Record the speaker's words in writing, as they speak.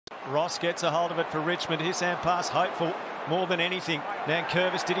Ross gets a hold of it for Richmond. Hissam pass hopeful more than anything.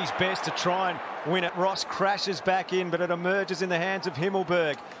 Nankervis did his best to try and win it. Ross crashes back in, but it emerges in the hands of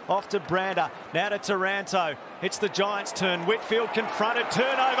Himmelberg. Off to Brander, now to Taranto. It's the Giants' turn. Whitfield confronted,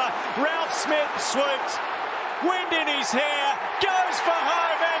 turnover. Ralphsmith swoops. Wind in his hair, goes for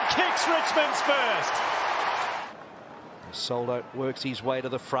home and kicks Richmond's first. Soldo works his way to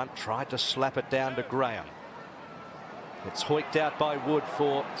the front, tried to slap it down to Graham. It's hoiked out by Wood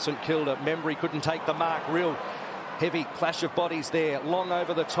for St Kilda. Membry couldn't take the mark. Real heavy clash of bodies there, long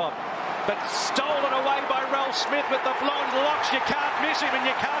over the top. But stolen away by Ralphsmith with the blonde locks. You can't miss him, and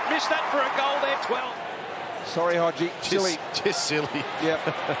you can't miss that for a goal there. 12. Sorry, Hodgie. Silly. Just silly. Yep.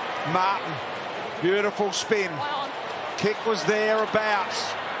 Martin. Beautiful spin. Kick was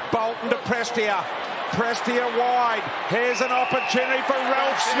thereabouts. Bolton to Prestia. Prestia wide. Here's an opportunity for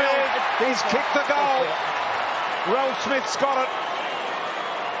Ralphsmith. He's kicked the goal. Ralphsmith's got it.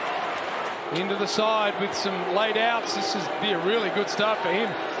 Into the side with some laid outs. This would be a really good start for him.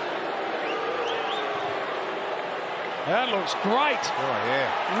 That looks great. Oh, yeah.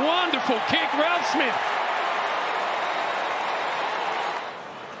 Wonderful kick, Ralphsmith.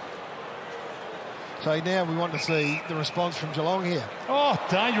 So now we want to see the response from Geelong here. Oh,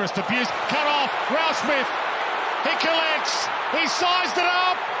 dangerous abuse. Cut off. Ralphsmith. He collects. He sized it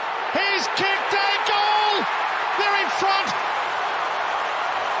up. He's kicked a goal. They're in front.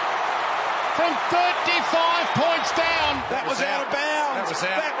 From 35 points down. That was out of bounds.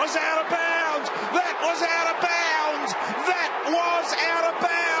 That was out of bounds. That was out of bounds. That was out of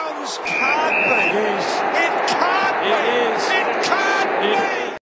bounds. Can't be.